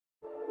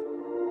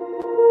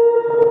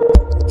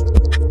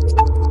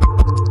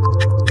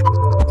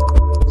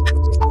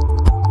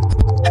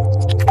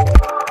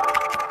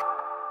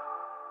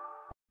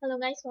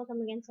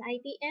Welcome again sa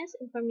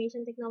ITS,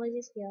 Information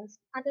Technology Skills.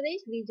 On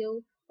today's video,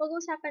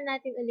 pag-uusapan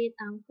natin ulit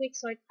ang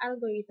quicksort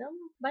algorithm,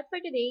 but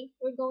for today,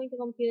 we're going to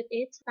compute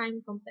its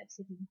time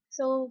complexity.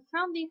 So,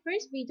 from the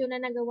first video na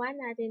nagawa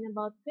natin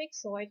about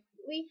quicksort,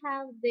 we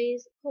have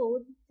this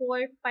code for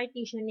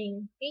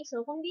partitioning. Okay,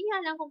 so kung di nyo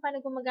alam kung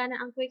paano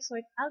gumagana ang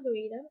quicksort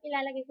algorithm,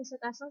 ilalagay ko sa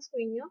taas ng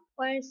screen nyo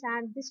or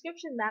sa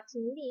description box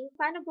yung link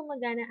paano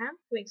gumagana ang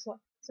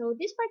quicksort. So,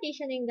 this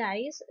partitioning,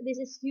 guys, this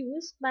is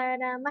used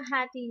para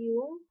mahati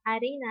yung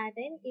array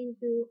natin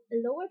into a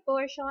lower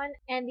portion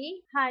and the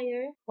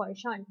higher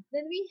portion.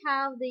 Then we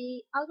have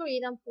the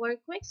algorithm for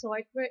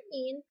quicksort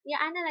wherein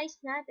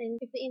i-analyze natin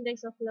if the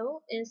index of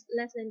low is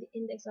less than the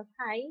index of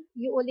high.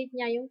 Iulit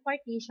niya yung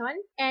partition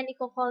and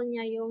i-call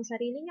niya yung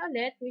sarili niya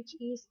ulit, which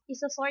is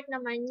isosort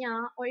naman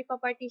niya or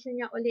ipapartition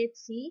niya ulit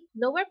si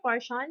lower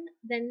portion.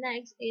 Then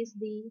next is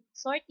the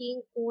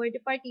sorting or the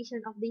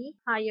partition of the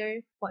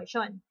higher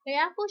portion.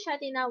 Kaya po siya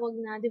tinawag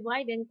na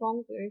divide and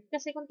conquer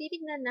kasi kung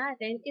titignan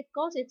natin, it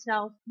calls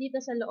itself dito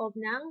sa loob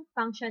ng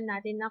function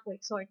natin na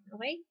quicksort.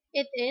 Okay?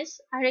 It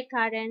is a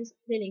recurrence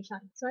relation.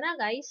 So now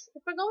guys,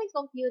 if we're going to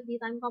compute the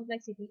time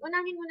complexity,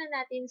 unahin muna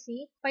natin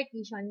si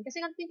partition. Kasi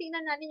kung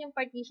titignan natin yung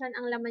partition,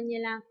 ang laman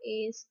niya lang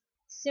is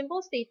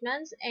simple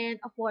statements and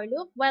a for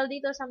loop. While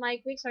dito sa my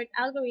quicksort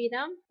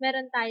algorithm,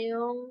 meron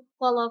tayong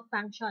call-off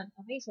function.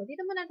 Okay? So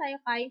dito muna tayo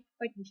kay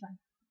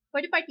partition. For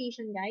the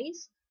partition,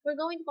 guys, we're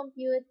going to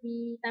compute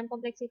the time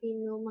complexity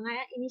ng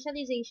mga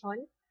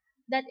initialization,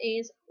 that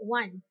is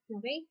 1.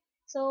 Okay?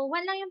 So,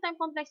 1 lang yung time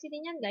complexity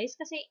niyan, guys,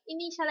 kasi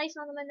initialize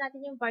lang naman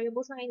natin yung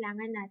variables na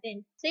kailangan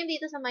natin. Same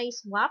dito sa my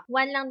swap,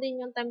 1 lang din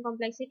yung time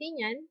complexity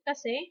niyan,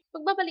 kasi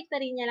pagbabalik na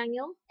rin niya lang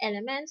yung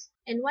elements,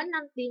 and 1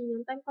 lang din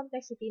yung time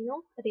complexity ng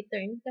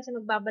return, kasi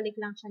magbabalik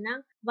lang siya ng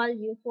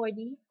value for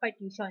the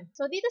partition.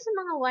 So, dito sa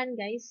mga 1,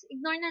 guys,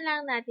 ignore na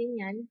lang natin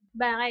yan.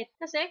 Bakit?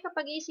 Kasi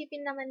kapag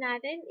iisipin naman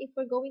natin, if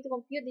we're going to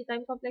compute the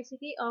time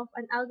complexity of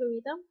an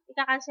algorithm,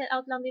 ika-cancel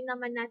out lang din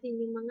naman natin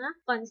yung mga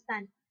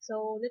constant.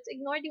 So, let's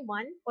ignore the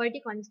 1 or the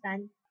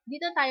constant.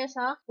 Dito tayo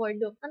sa for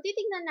loop. Ang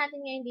titignan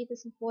natin ngayon dito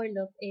sa for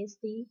loop is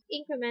the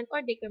increment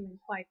or decrement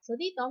part. So,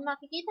 dito,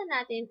 makikita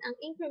natin ang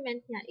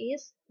increment niya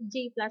is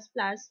j++.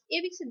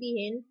 Ibig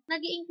sabihin,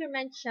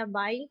 nag-increment siya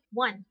by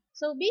 1.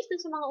 So, based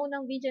sa mga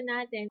unang video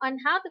natin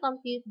on how to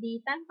compute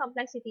the time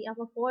complexity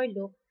of a for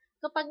loop,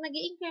 kapag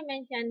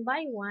nag-increment yan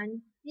by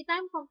 1, the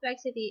time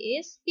complexity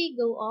is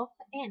bgo of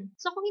n.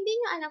 So, kung hindi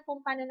nyo alam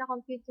kung paano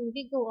na-compute yung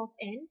bgo of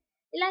n,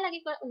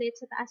 ilalagay ko ulit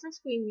sa taas ng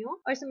screen nyo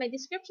or sa my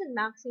description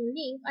box yung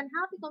link on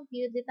how to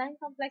compute the time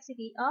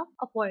complexity of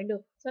a for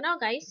loop. So now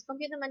guys,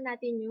 compute naman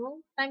natin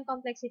yung time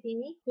complexity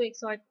ni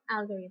quicksort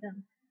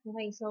algorithm.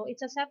 Okay, so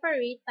it's a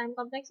separate time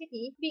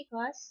complexity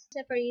because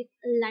separate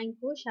line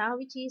po siya,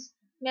 which is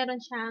meron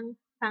siyang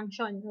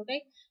function.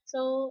 Okay,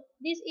 so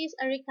this is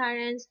a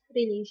recurrence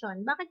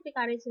relation. Bakit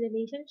recurrence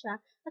relation siya?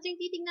 Kasi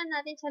titingnan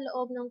natin sa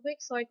loob ng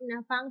quicksort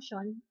na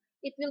function,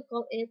 it will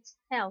call its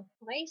health.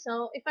 Okay,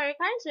 so if a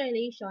recurrence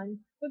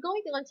relation, we're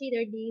going to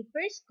consider the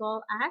first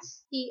call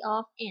as t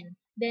of n.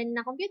 Then,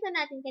 na-compute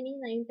na natin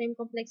kanina yung time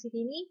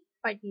complexity ni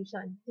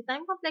partition. The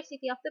time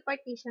complexity of the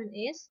partition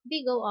is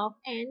bgo of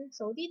n.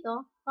 So,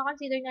 dito,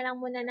 consider na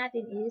lang muna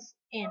natin is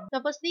n.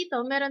 Tapos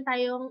dito, meron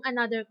tayong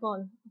another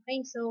call.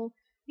 Okay, so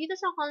dito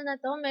sa call na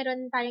to,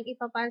 meron tayong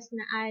ipapass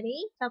na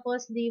array,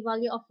 tapos the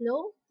value of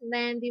low,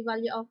 then the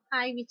value of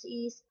high, which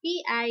is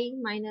pi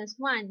minus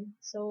 1.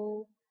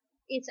 So,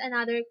 it's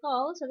another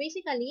call. So,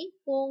 basically,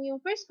 kung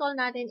yung first call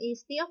natin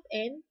is t of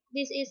n,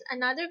 this is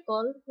another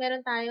call.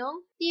 Meron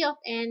tayong t of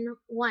n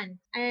 1.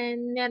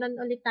 And meron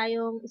ulit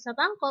tayong isa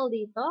pang call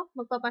dito.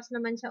 Magpapass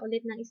naman siya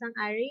ulit ng isang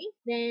array.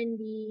 Then,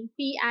 the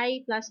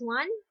pi plus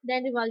 1.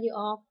 Then, the value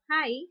of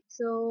high.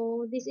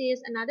 So, this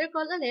is another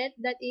call ulit.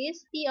 That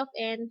is t of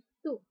n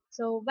 2.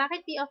 So,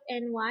 bakit t of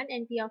n1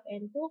 and t of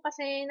n2?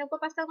 Kasi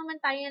nagpapass lang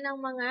naman tayo ng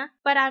mga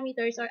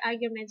parameters or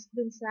arguments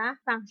dun sa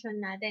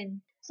function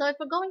natin. So, if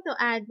we're going to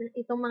add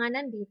itong mga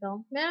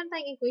nandito, meron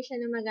tayong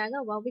equation na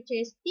magagawa, which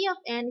is t of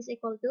n is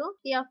equal to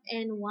t of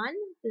n1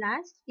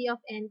 plus t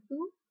of n2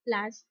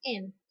 plus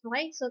n.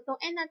 Okay? So, itong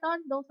n na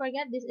to, don't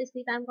forget, this is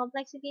the time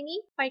complexity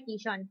ni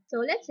partition.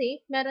 So, let's say,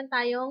 meron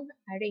tayong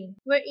array,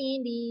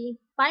 wherein the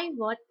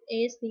pivot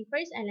is the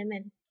first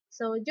element.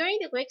 So,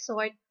 during the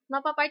quicksort,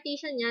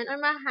 mapapartition yan or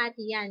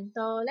mahati yan.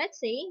 So, let's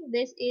say,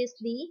 this is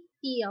the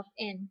t of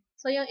n.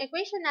 So, yung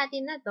equation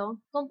natin na to,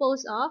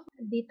 composed of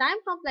the time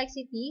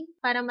complexity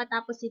para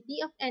matapos si t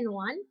of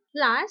n1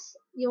 plus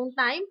yung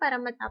time para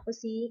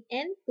matapos si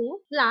n2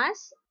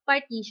 plus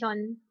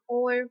partition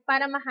or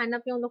para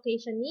mahanap yung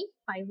location ni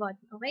pivot.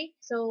 Okay?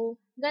 So,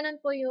 ganun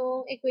po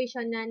yung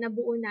equation na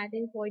nabuo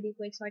natin for the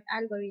quicksort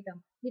algorithm.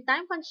 The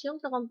time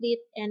consumed to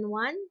complete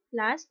n1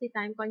 plus the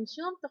time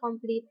consumed to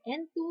complete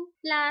n2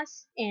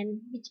 plus n,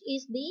 which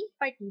is the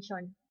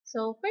partition.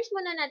 So, first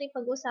muna natin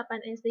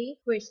pag-usapan is the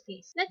worst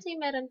case. Let's say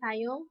meron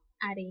tayong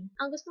array.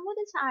 Ang gusto mo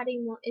din sa array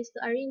mo is to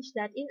arrange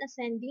that in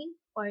ascending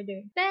order.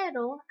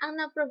 Pero, ang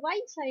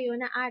na-provide sa'yo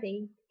na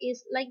array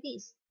is like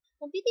this.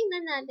 Kung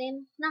titingnan natin,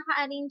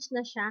 naka-arrange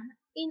na siya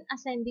in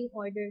ascending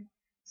order.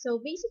 So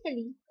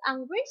basically,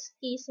 ang worst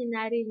case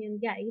scenario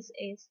niyan guys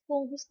is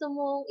kung gusto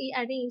mong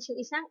i-arrange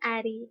yung isang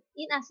array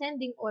in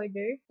ascending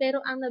order pero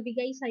ang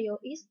nabigay sa'yo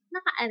is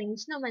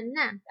naka-arrange naman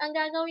na. Ang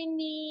gagawin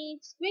ni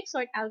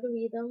quicksort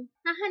algorithm,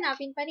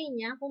 hahanapin pa rin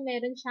niya kung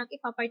meron siyang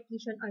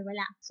ipapartition or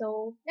wala.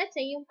 So let's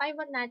say yung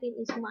pivot natin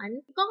is 1,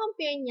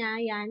 i-compare niya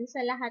yan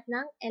sa lahat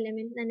ng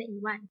element na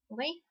naiwan.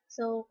 Okay?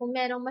 So, kung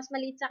merong mas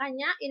maliit sa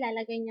kanya,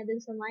 ilalagay niya dun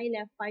sa may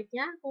left part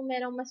niya. Kung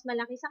merong mas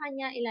malaki sa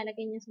kanya,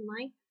 ilalagay niya sa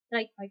may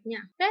right part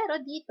niya.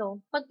 Pero dito,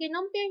 pag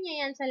kinompare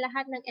niya yan sa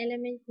lahat ng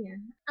element niya,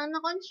 ang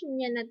na-consume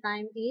niya na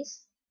time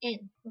is n.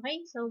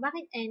 Okay? So,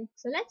 bakit n?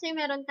 So, let's say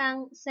meron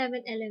kang 7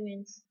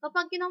 elements.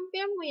 Kapag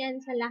kinompare mo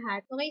yan sa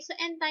lahat, okay, so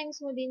n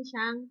times mo din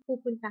siyang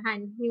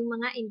pupuntahan, yung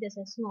mga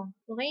indices mo.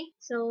 Okay?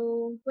 So,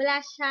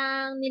 wala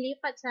siyang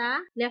nilipat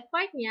sa left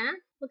part niya,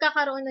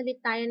 magkakaroon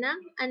ulit tayo ng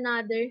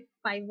another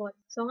pivot.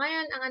 So,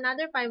 ngayon, ang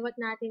another pivot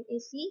natin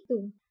is si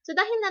 2. So,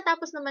 dahil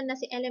natapos naman na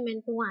si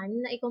element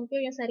 1 na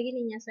i-compare yung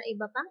sarili niya sa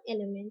iba pang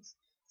elements,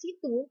 si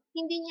 2,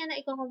 hindi niya na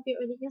i-compare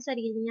ulit yung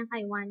sarili niya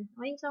kay 1.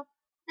 Okay? So,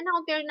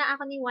 na-compare na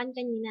ako ni 1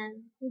 kanina.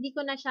 Hindi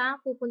ko na siya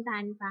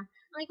pupuntahan pa.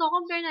 Ang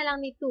i-compare na lang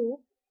ni 2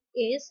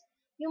 is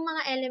yung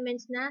mga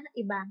elements na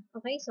iba.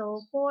 Okay?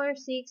 So, 4,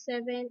 6,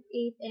 7,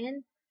 8,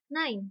 and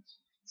 9.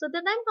 So,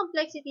 the time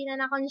complexity na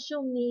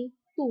na-consume ni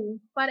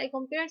 2 para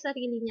i-compare ang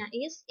sarili niya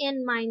is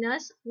n-1.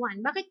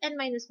 Bakit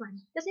n-1?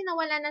 Kasi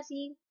nawala na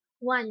si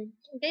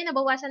 1. Okay,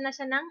 nabawasan na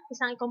siya ng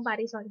isang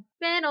comparison.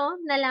 Pero,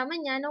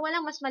 nalaman niya na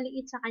walang mas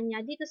maliit sa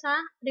kanya dito sa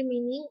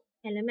remaining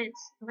elements.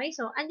 Okay,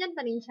 so, andyan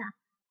pa rin siya.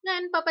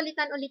 Ngayon,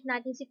 papalitan ulit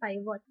natin si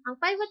pivot. Ang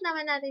pivot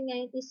naman natin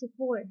ngayon is si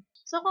 4.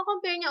 So,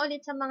 compare niya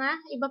ulit sa mga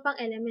iba pang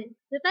element.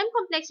 The time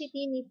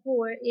complexity ni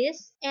 4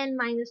 is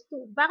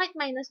n-2. Bakit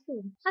minus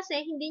 2?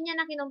 Kasi, hindi niya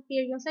na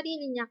kinompare yung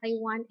sarili niya kay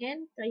 1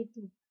 and kay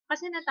 2.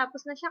 Kasi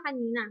natapos na siya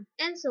kanina.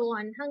 And so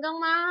on. Hanggang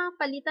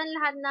mapalitan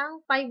lahat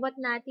ng pivot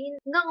natin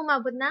hanggang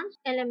umabot ng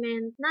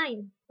element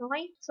 9.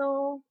 Okay? So,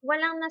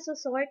 walang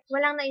nasusort,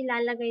 walang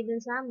nailalagay dun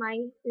sa my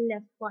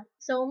left part.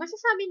 So,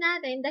 masasabi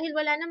natin, dahil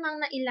wala namang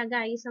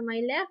nailagay sa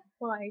my left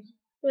part,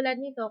 tulad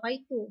nito,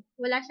 kay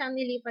 2, wala siyang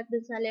nilipat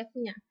dun sa left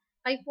niya.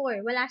 Kay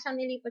 4, wala siyang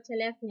nilipat sa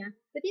left niya.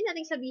 Pwede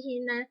natin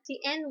sabihin na si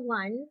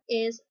N1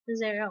 is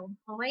 0.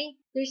 Okay?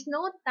 There's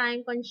no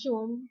time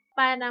consumed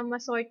para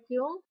masort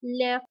yung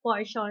left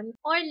portion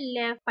or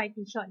left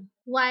partition.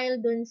 While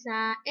dun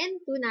sa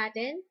N2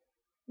 natin,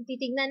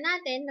 titignan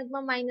natin,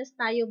 nagma-minus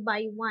tayo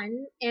by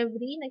 1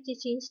 every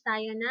nag-change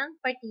tayo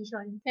ng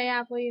partition.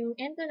 Kaya po yung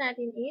N2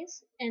 natin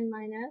is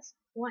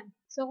N-1.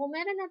 So, kung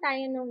meron na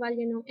tayo ng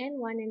value ng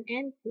N1 and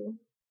N2,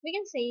 we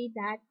can say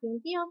that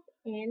yung T of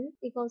N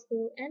equals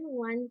to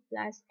N1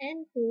 plus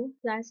N2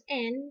 plus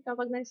N.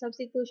 Kapag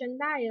nag-substitution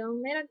tayo,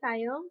 meron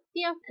tayong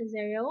T of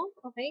 0,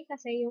 okay?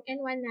 Kasi yung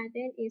N1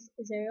 natin is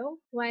 0,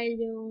 while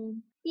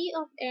yung T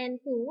of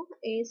N2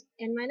 is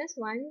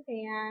N-1,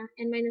 kaya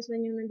N-1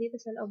 yung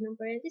nandito sa loob ng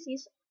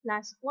parentheses,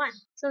 plus 1.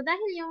 So,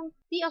 dahil yung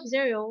T of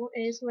 0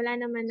 is wala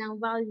naman ng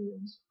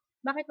value.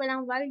 Bakit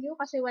walang value?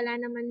 Kasi wala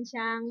naman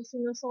siyang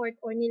sinusort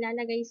or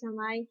nilalagay sa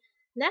may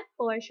left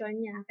portion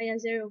niya, kaya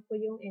 0 po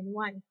yung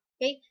N1.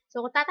 Okay?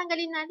 So, kung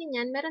tatanggalin natin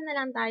yan, meron na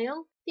lang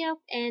tayong T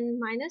of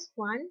N-1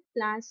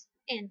 plus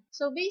N.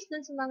 So, based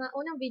dun sa mga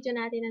unang video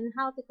natin on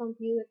how to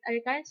compute a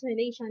recurrence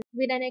relation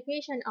with an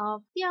equation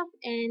of T of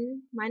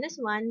N-1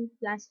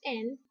 plus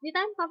N, the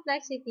time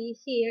complexity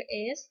here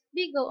is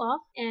big O of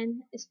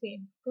N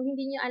squared. Kung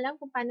hindi nyo alam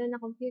kung paano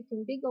na-compute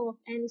yung big O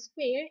of N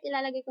squared,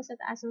 ilalagay ko sa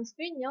taas ng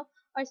screen nyo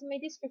or sa may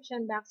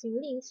description box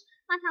yung links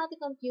on how to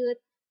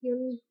compute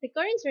yung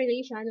recurrence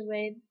relation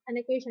with an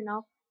equation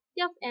of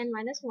T of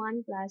N-1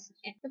 plus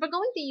N. If we're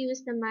going to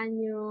use naman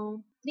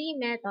yung tree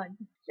method,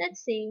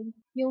 let's say,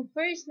 yung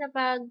first na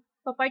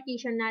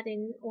pag-partition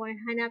natin or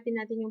hanapin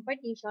natin yung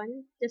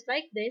partition, just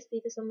like this,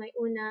 dito sa may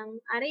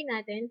unang array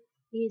natin,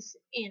 is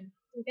N.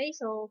 Okay,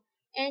 so,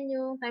 N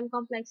yung time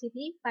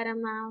complexity para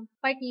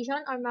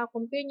ma-partition or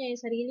ma-compare niya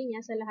yung sarili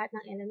niya sa lahat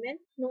ng element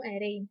ng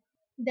array.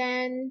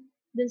 Then,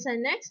 dun sa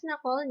next na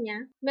call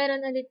niya,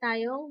 meron ulit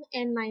tayong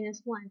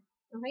N-1.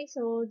 Okay,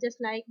 so just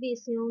like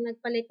this, yung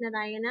nagpalit na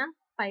tayo ng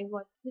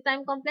pivot. The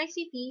time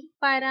complexity,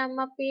 para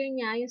ma-pair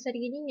niya yung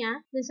sarili niya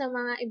dun sa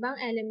mga ibang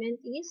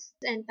element is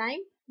n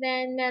time.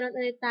 Then, meron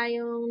ulit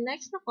tayong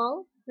next na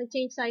call,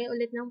 nag-change tayo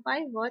ulit ng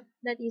pivot,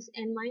 that is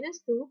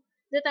n-2.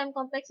 The time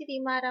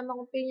complexity, para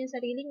ma-compare yung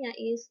sarili niya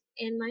is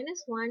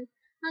n-1,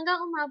 hanggang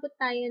umabot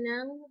tayo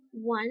ng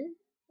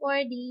 1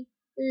 or the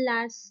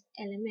last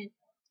element.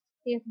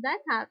 If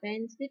that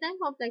happens, the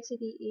time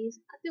complexity is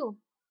 2.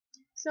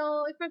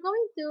 So, if we're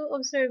going to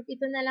observe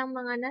ito na lang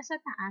mga nasa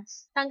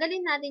taas,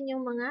 tanggalin natin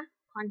yung mga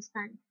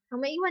constant.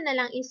 Ang maiwan na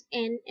lang is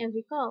n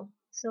every call.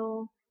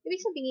 So,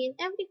 ibig sabihin,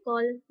 every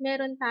call,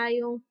 meron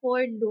tayong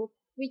for loop,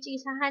 which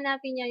is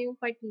hahanapin niya yung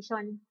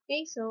partition.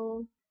 Okay,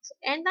 so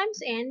n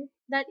times n,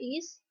 that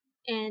is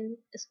n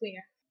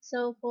square.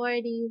 So, for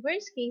the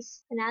worst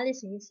case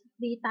analysis,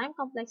 the time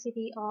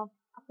complexity of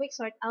a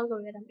quicksort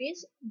algorithm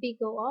is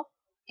big O of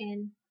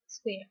n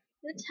square.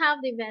 let's have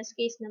the best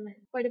case naman.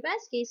 For the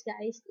best case,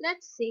 guys,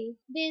 let's say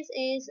this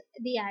is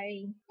the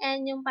array.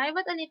 And yung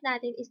pivot ulit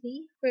natin is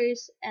the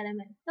first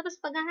element. Tapos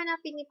pag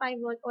hahanapin ni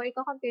pivot or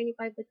i-compare ni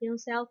pivot yung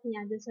self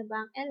niya dun sa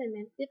bank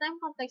element, the time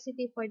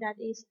complexity for that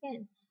is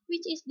n.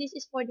 Which is, this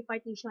is for the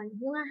partition.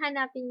 Yung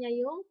hahanapin niya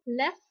yung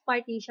left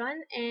partition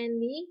and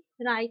the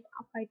right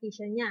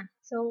partition niya.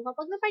 So,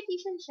 kapag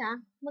na-partition siya,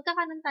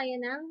 magkakaroon tayo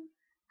ng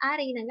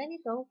array na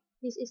ganito.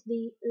 This is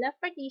the left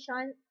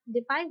partition,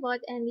 the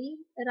pivot, and the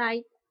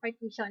right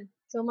partition.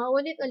 So,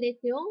 maulit-ulit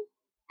yung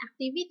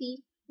activity,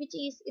 which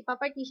is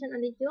ipapartition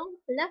ulit yung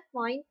left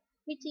point,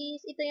 which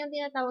is ito yung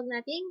tinatawag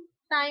nating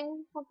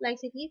time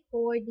complexity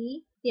for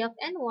the T of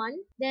N1.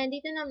 Then,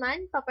 dito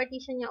naman,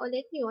 papartition niya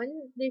ulit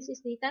yun. This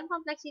is the time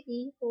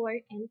complexity for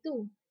N2.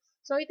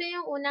 So, ito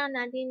yung una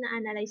natin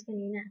na-analyze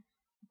kanina.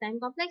 Time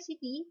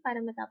complexity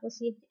para matapos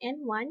si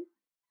N1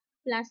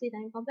 plus the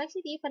time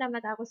complexity para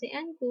matapos si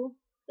N2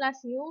 plus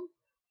yung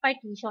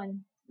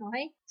partition.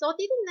 Okay? So,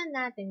 titingnan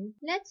natin.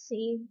 Let's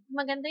say,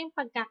 maganda yung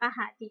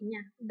pagkakahati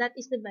niya. That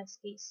is the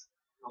best case.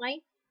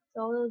 Okay?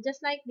 So,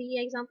 just like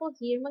the example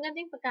here, maganda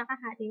yung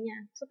pagkakahati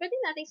niya. So, pwede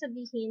natin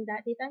sabihin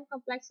that the time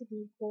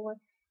complexity for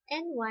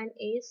N1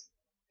 is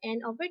N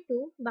over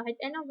 2. Bakit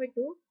N over 2?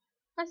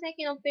 Kasi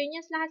kinompare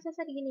niya lahat sa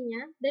sarili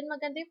niya, then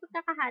maganda yung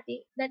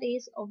pagkakahati, that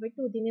is over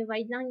 2.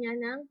 Dinivide lang niya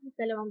ng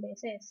dalawang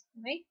beses.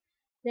 Okay?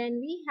 Then,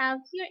 we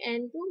have here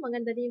N2.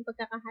 Maganda din yung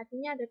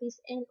pagkakahati niya. That is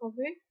N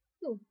over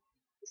 2.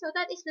 So,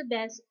 that is the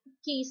best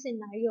case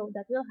scenario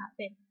that will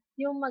happen.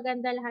 Yung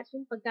maganda lahat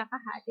yung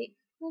pagkakahati.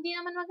 Hindi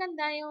naman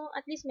maganda yung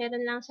at least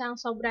meron lang siyang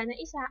sobra na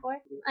isa or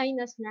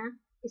minus na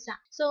isa.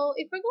 So,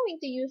 if we're going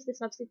to use the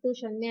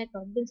substitution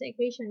method dun sa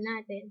equation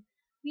natin,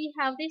 we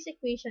have this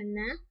equation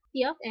na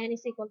T of n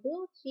is equal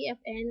to T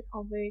of n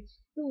over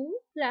 2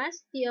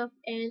 plus T of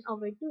n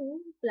over 2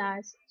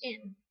 plus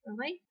n.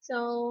 Okay?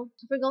 So,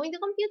 if we're going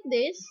to compute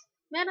this,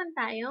 meron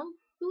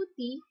tayong 2t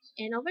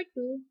n over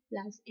 2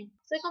 plus n.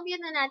 So,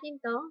 i-compute na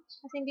natin to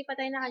kasi hindi pa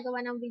tayo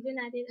nakagawa ng video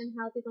natin on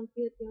how to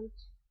compute yung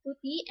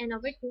 2t n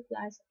over 2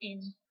 plus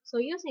n. So,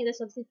 using the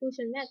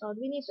substitution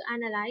method, we need to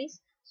analyze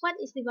what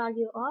is the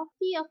value of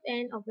t of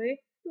n over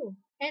 2.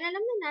 And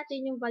alam na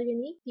natin yung value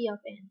ni t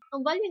of n.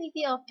 Ang value ni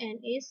t of n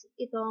is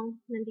itong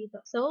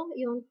nandito. So,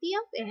 yung t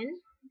of n,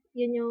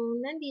 yun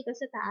yung nandito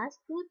sa taas,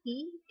 2t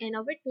n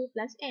over 2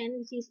 plus n,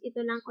 which is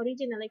ito lang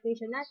original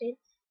equation natin,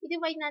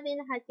 i-divide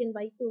natin lahat yun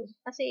by 2.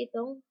 Kasi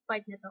itong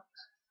part na to.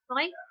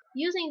 Okay?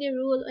 Using the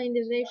rule of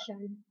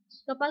division,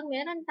 kapag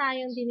meron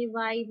tayong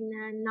dinivide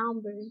na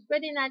number,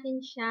 pwede natin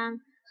siyang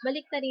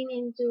baliktarin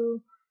into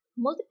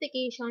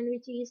multiplication,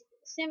 which is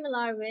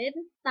similar with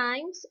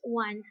times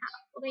 1/2.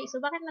 Okay, so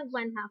bakit nag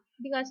 1/2?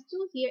 Because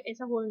 2 here is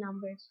a whole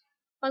number.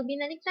 Pag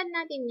binaliktad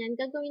natin yan,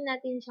 gagawin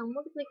natin siyang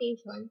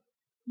multiplication,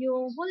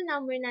 yung whole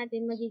number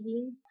natin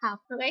magiging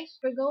half. Okay,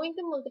 we're going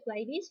to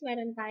multiply this.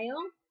 Meron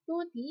tayong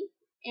 2t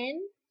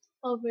n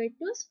over 2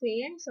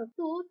 square. So,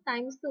 2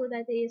 times 2,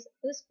 that is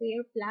 2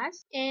 square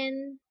plus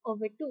n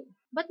over 2.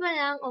 But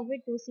walang over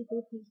 2 si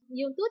 2t.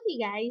 Yung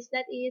 2t, guys,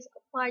 that is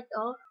part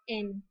of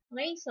n.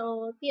 Okay?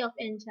 So, t of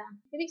n siya.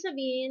 Ibig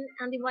sabihin,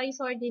 ang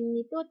divisor din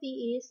ni 2t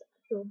is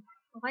 2.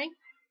 Okay?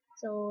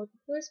 So,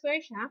 2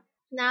 square siya.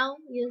 Now,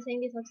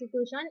 using the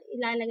substitution,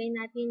 ilalagay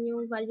natin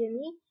yung value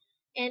ni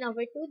n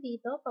over 2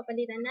 dito.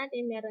 Papalitan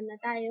natin, meron na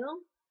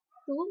tayong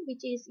 2,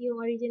 which is yung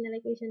original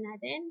equation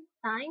natin,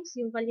 times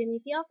yung value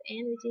ni t of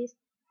n, which is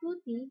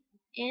 2t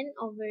n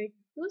over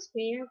 2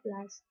 square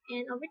plus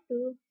n over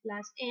 2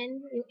 plus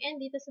n. Yung n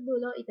dito sa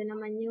dulo, ito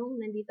naman yung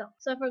nandito.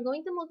 So, if we're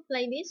going to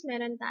multiply this,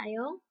 meron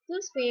tayong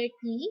 2 square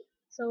t.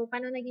 So,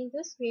 paano naging 2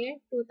 square?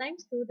 2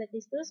 times 2, that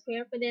is 2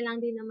 square. Pwede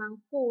lang din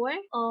namang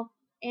 4 of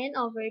n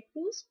over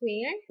 2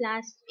 square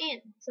plus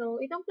n.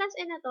 So, itong plus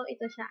n na to,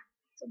 ito siya.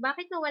 So,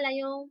 bakit nawala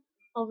yung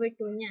over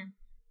 2 niya?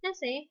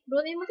 Kasi,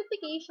 rule in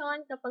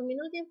multiplication, kapag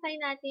minultiply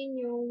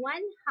natin yung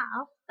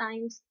 1/2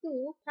 times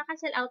 2,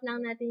 nakasell out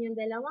lang natin yung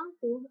dalawang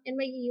 2, and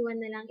may iiwan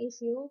na lang is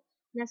yung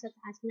nasa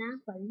taas na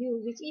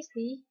value, which is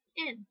the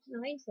n.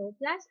 Okay, so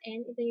plus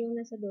n, ito yung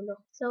nasa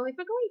dulo. So, if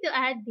we're going to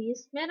add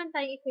this, meron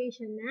tayong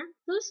equation na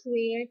 2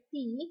 square t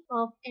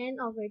of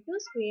n over 2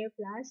 square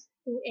plus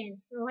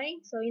 2n. Okay,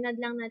 so inad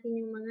lang natin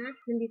yung mga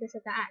nandito sa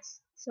taas.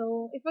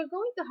 So, if we're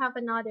going to have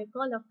another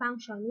call of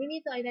function, we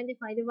need to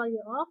identify the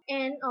value of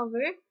n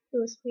over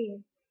 2 square.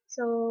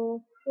 So,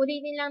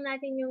 ulitin lang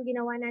natin yung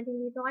ginawa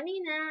natin dito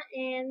kanina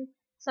and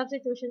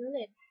substitution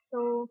ulit.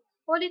 So,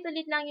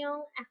 ulit-ulit lang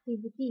yung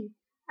activity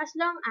as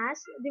long as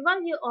the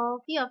value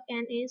of t of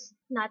n is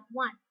not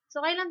 1.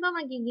 So, kailan ba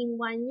magiging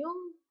 1 yung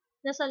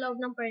nasa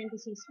loob ng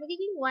parenthesis?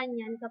 Magiging 1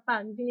 yan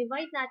kapag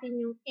divide natin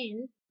yung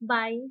n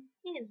by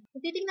n.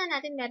 Titignan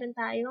natin meron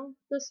tayong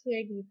 2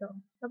 square dito.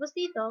 Tapos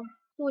dito,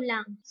 2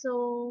 lang. So,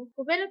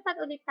 kung meron pa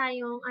ulit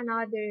tayong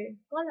another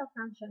call of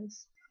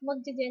functions,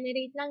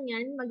 mag-generate lang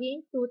yan,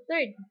 maging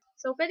 2/3.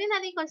 So, pwede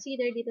natin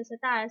consider dito sa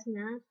taas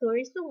na 2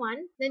 raised to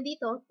 1, then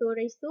dito, 2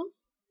 raised to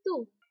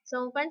 2.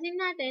 So, pansin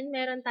natin,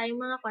 meron tayong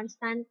mga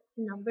constant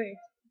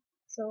numbers.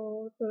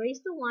 So, 2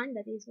 raised to 1,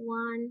 that is 1.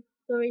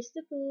 2 raised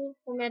to 2.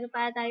 Kung meron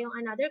pa tayong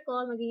another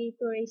call, magiging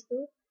 2 raised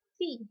to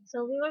 3.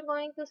 So, we were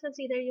going to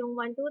consider yung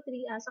 1, 2,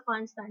 3 as a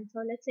constant.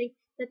 So, let's say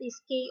that is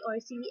k or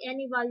c,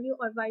 any value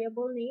or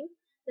variable name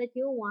that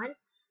you want.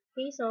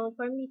 Okay, so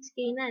for me, it's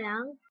k na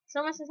lang. So,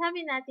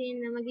 masasabi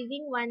natin na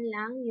magiging 1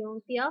 lang yung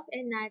t of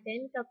n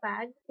natin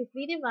kapag if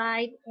we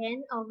divide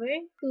n over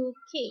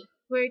 2k,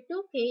 where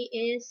 2k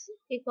is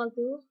equal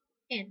to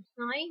n.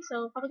 Okay?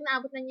 So, kapag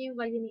naabot na niyo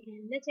yung value ni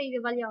n, let's say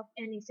the value of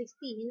n is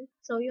 16,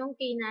 so yung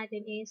k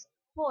natin is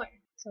 4.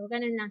 So,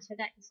 ganun lang siya,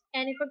 guys.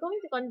 And if we're going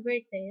to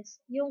convert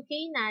this, yung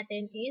k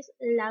natin is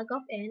log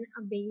of n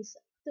base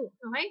 2.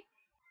 Okay?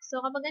 So,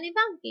 kapag ganito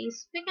ang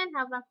case, we can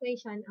have a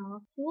equation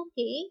of 2k.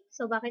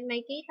 So, bakit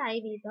may k tayo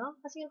dito?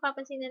 Kasi yung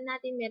papansinin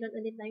natin, meron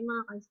ulit tayong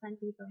mga constant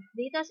dito.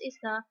 Dito is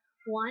the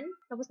 1,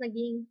 tapos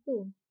naging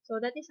 2.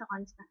 So, that is a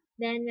constant.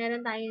 Then,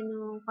 meron tayo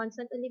nung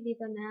constant ulit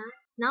dito na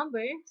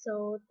number.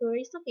 So, 2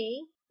 raised to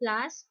k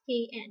plus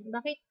kn.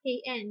 Bakit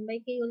kn?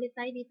 By k ulit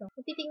tayo dito.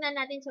 Kung titingnan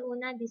natin sa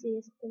una, this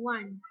is 1.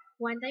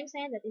 1 times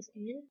n, that is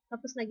n.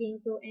 Tapos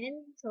naging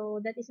 2n, so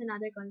that is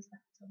another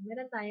constant. So,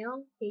 meron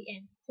tayong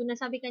kn. So,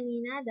 nasabi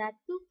kanina that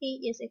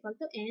 2k is equal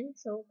to n.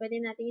 So, pwede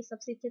natin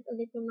i-substitute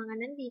ulit yung mga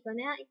nandito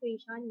na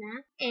equation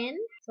na n.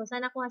 So,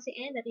 saan nakuha si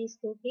n? That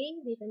is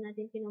 2k. Dito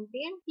natin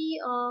kinumpare.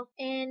 T of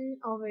n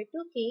over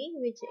 2k,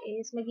 which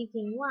is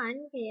magiging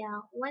 1. Kaya,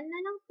 1 na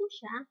lang po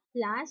siya.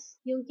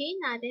 Plus, yung k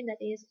natin,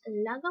 that is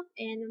log of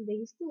n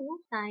base 2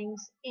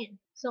 times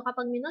n. So,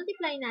 kapag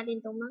minultiply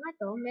natin itong mga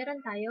to, meron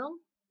tayong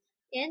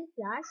n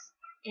plus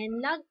n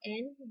log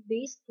n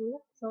base 2.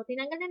 So,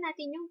 tinanggal na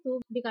natin yung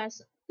 2 because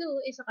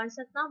 2 is a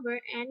constant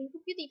number and in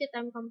computed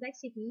time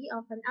complexity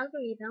of an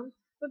algorithm,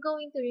 we're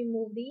going to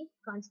remove the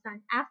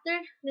constant. After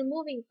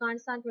removing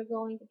constant, we're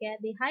going to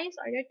get the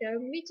highest order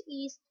term which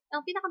is,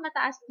 ang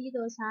pinakamataas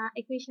dito sa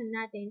equation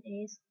natin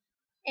is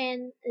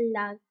n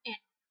log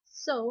n.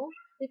 So,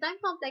 the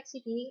time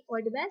complexity or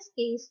the best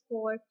case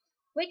for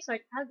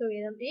quicksort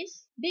algorithm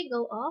is big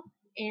O of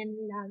n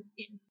log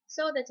n.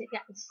 So, that's it,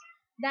 guys.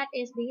 That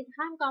is the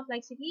time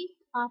complexity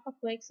of a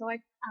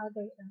quicksort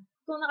algorithm.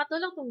 Kung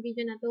nakatulong tong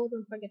video na to,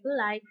 don't forget to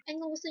like. And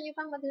kung gusto niyo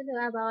pang matuto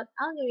about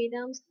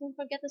algorithms, don't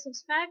forget to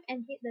subscribe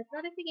and hit that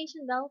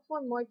notification bell for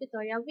more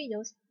tutorial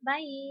videos.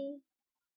 Bye!